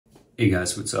Hey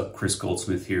guys, what's up? Kristofer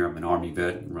Goldsmith here. I'm an Army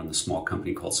vet and run the small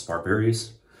company called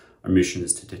Sparbarius. Our mission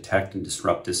is to detect and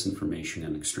disrupt disinformation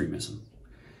and extremism.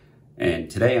 And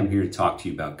today I'm here to talk to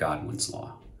you about Godwin's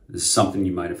Law. This is something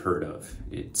you might have heard of.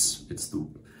 It's the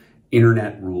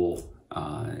internet rule.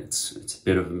 It's a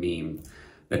bit of a meme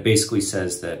that basically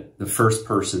says that the first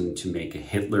person to make a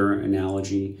Hitler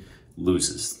analogy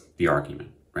loses the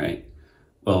argument, right?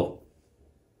 Well,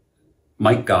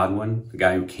 Mike Godwin, the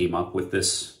guy who came up with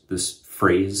this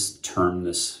phrase, term,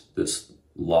 this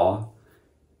law,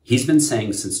 he's been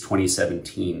saying since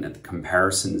 2017 that the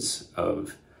comparisons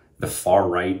of the far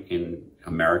right in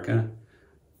America,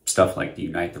 stuff like the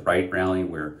Unite the Right rally,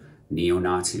 where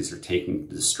neo-Nazis are taking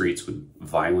to the streets with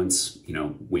violence,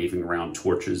 waving around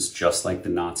torches just like the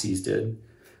Nazis did.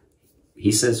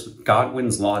 He says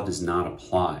Godwin's Law does not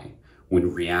apply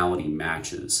when reality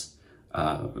matches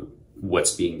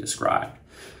what's being described.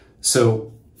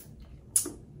 So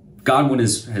Godwin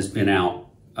has been out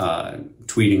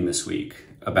tweeting this week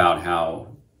about how,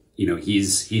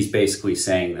 he's basically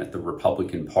saying that the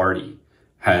Republican Party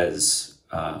has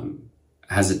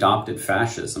adopted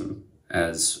fascism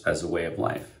as a way of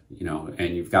life,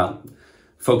 and you've got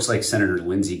folks like Senator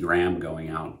Lindsey Graham going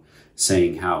out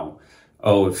saying how,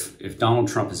 if Donald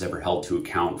Trump is ever held to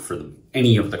account for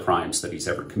any of the crimes that he's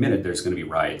ever committed, there's going to be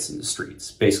riots in the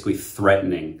streets, basically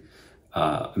threatening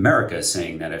America,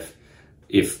 saying that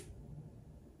if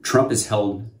Trump is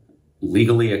held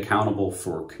legally accountable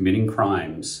for committing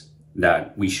crimes,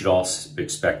 that we should all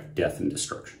expect death and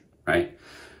destruction, right?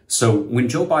 So when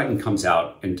Joe Biden comes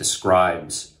out and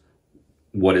describes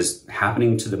what is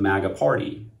happening to the MAGA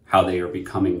party, how they are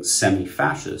becoming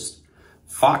semi-fascist,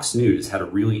 Fox News had a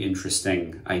really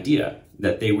interesting idea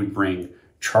that they would bring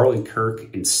Charlie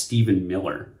Kirk and Stephen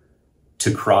Miller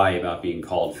to cry about being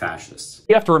called fascists.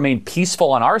 We have to remain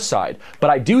peaceful on our side, but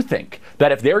I do think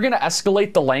that if they're going to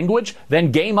escalate the language,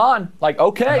 then game on. Like,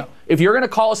 okay, if you're going to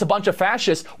call us a bunch of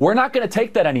fascists, we're not going to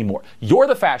take that anymore. You're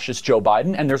the fascist, Joe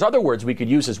Biden, and there's other words we could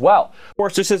use as well. Of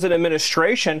course, this is an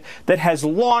administration that has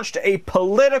launched a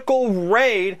political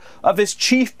raid of his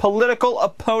chief political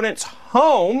opponent's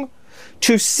home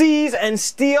to seize and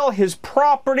steal his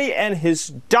property and his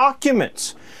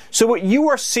documents. So what you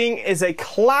are seeing is a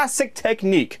classic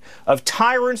technique of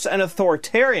tyrants and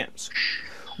authoritarians,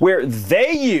 where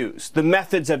they use the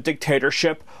methods of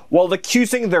dictatorship while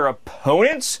accusing their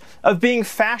opponents of being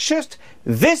fascist.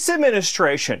 This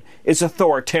administration is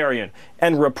authoritarian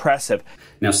and repressive.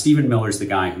 Now, Stephen Miller's the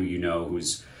guy who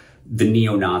who's the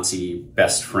neo-Nazi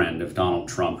best friend of Donald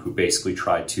Trump, who basically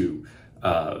tried to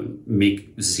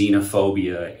make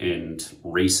xenophobia and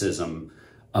racism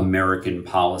American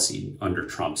policy under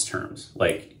Trump's terms,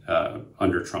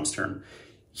 under Trump's term.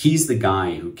 He's the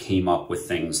guy who came up with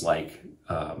things like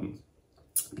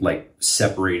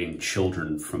separating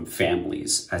children from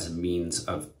families as a means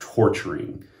of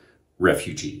torturing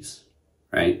refugees,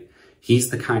 right? He's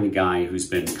the kind of guy who's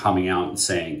been coming out and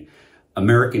saying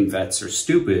American vets are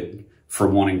stupid for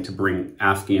wanting to bring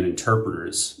Afghan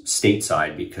interpreters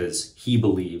stateside because he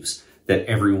believes that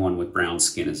everyone with brown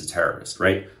skin is a terrorist,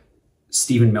 right?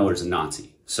 Stephen Miller's a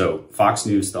Nazi. So Fox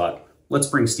News thought, let's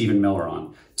bring Stephen Miller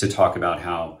on to talk about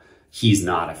how he's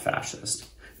not a fascist.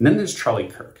 And then there's Charlie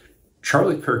Kirk.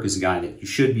 Charlie Kirk is a guy that you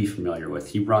should be familiar with.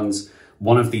 He runs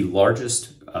one of the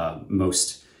largest,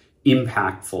 most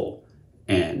impactful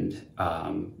and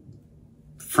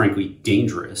frankly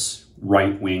dangerous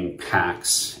right-wing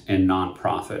PACs and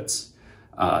nonprofits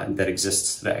that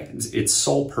exists today. Its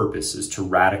sole purpose is to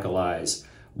radicalize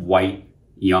white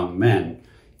young men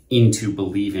into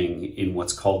believing in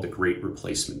what's called the Great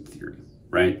Replacement theory,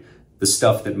 right? The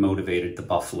stuff that motivated the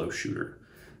Buffalo shooter,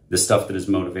 the stuff that has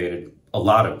motivated a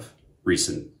lot of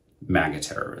recent MAGA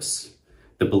terrorists,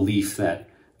 the belief that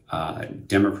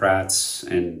Democrats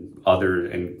and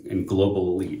and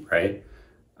global elite, right,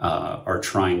 are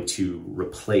trying to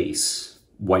replace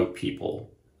white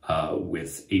people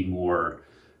with a more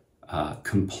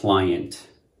compliant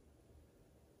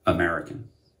American,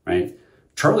 right?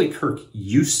 Charlie Kirk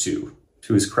used to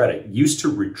his credit,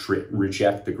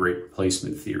 reject the Great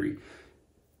Replacement theory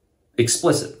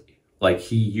explicitly. Like,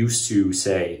 he used to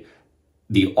say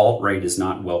the alt-right is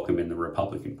not welcome in the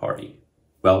Republican Party.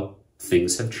 Well,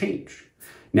 things have changed.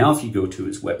 Now, if you go to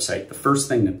his website, the first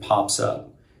thing that pops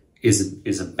up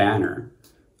is a banner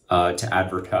to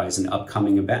advertise an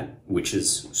upcoming event, which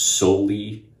is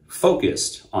solely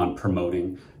focused on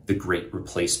promoting the Great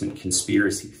Replacement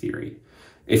conspiracy theory.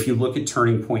 If you look at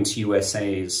Turning Points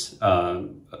USA's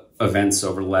events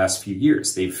over the last few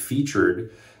years, they've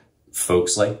featured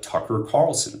folks like Tucker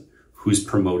Carlson, who's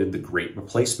promoted the Great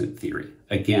Replacement theory.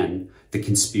 Again, the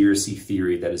conspiracy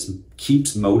theory that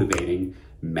keeps motivating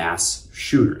mass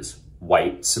shooters,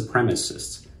 white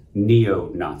supremacists,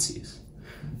 neo-Nazis.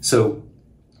 So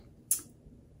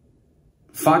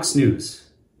Fox News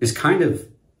is kind of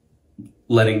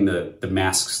letting the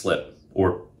mask slip,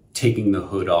 or taking the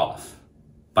hood off,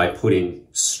 by putting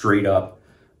straight up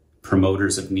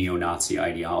promoters of neo-Nazi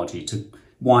ideology to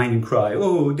whine and cry,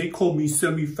 oh, they call me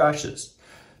semi-fascist.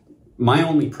 My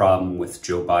only problem with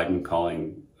Joe Biden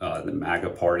calling the MAGA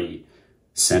party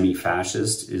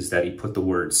semi-fascist is that he put the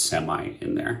word semi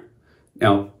in there.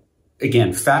 Now,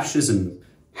 again, fascism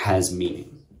has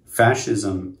meaning.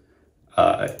 Fascism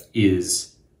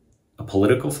is a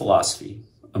political philosophy,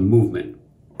 a movement,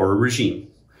 or a regime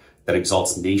that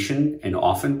exalts nation and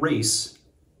often race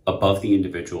above the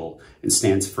individual and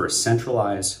stands for a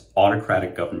centralized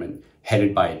autocratic government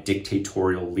headed by a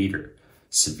dictatorial leader,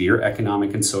 severe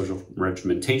economic and social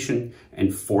regimentation,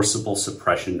 and forcible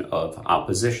suppression of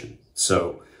opposition.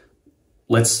 So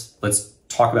let's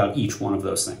talk about each one of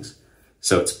those things.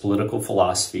 So it's political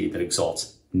philosophy that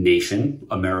exalts nation,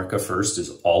 America first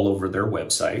is all over their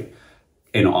website,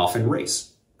 and often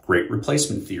race. Great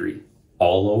Replacement theory,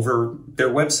 all over their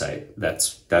website.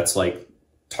 That's like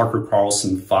Tucker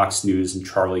Carlson, Fox News, and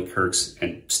Charlie Kirk's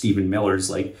and Stephen Miller's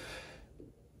like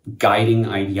guiding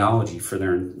ideology for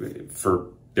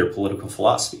their political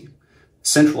philosophy.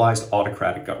 Centralized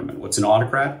autocratic government. What's an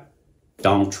autocrat?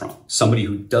 Donald Trump, somebody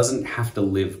who doesn't have to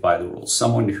live by the rules,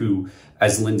 someone who,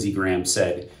 as Lindsey Graham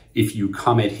said, if you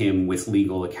come at him with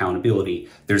legal accountability,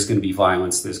 there's going to be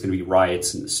violence, there's going to be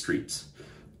riots in the streets.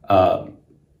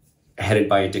 Headed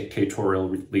by a dictatorial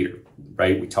leader,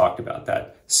 right? We talked about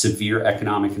that. Severe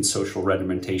economic and social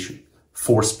regimentation,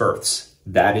 forced births.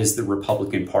 That is the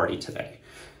Republican Party today.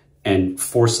 And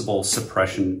forcible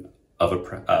suppression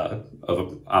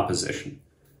of opposition.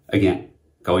 Again,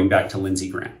 going back to Lindsey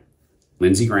Graham.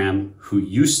 Lindsey Graham, who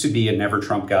used to be a never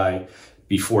Trump guy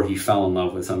before he fell in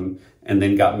love with him and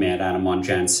then got mad at him on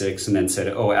Jan 6 and then said,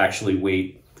 oh, actually,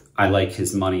 wait, I like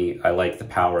his money. I like the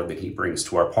power that he brings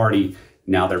to our party.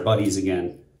 Now they're buddies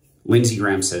again. Lindsey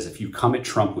Graham says, if you come at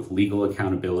Trump with legal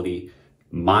accountability,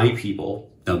 my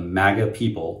people, the MAGA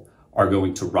people, are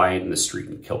going to riot in the street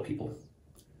and kill people.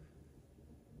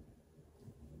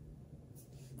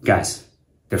 Guys,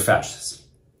 they're fascists.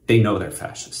 They know they're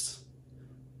fascists.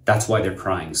 That's why they're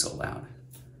crying so loud.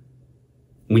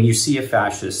 When you see a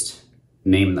fascist,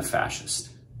 name the fascist.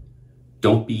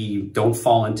 Don't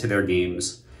fall into their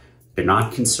games. They're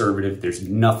not conservative. There's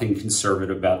nothing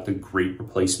conservative about the Great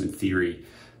Replacement theory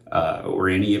or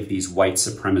any of these white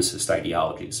supremacist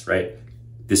ideologies, right?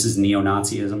 This is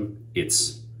neo-Nazism.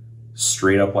 It's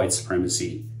straight up white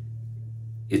supremacy.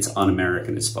 It's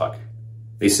un-American as fuck.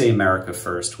 They say America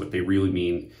first. What they really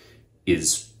mean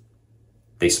is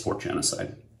they support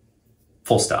genocide.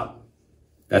 Full stop.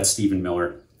 That's Stephen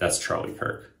Miller. That's Charlie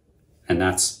Kirk. And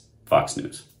that's Fox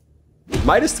News.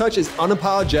 MeidasTouch is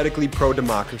unapologetically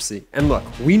pro-democracy. And look,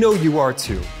 we know you are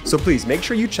too. So please make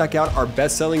sure you check out our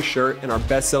best-selling shirt and our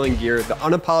best-selling gear, the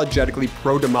unapologetically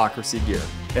pro-democracy gear.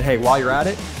 And hey, while you're at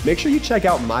it, make sure you check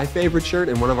out my favorite shirt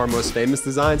and one of our most famous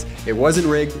designs. It wasn't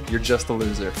rigged, you're just a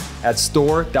loser. At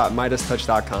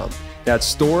store.meidastouch.com. That's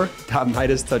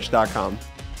store.meidastouch.com.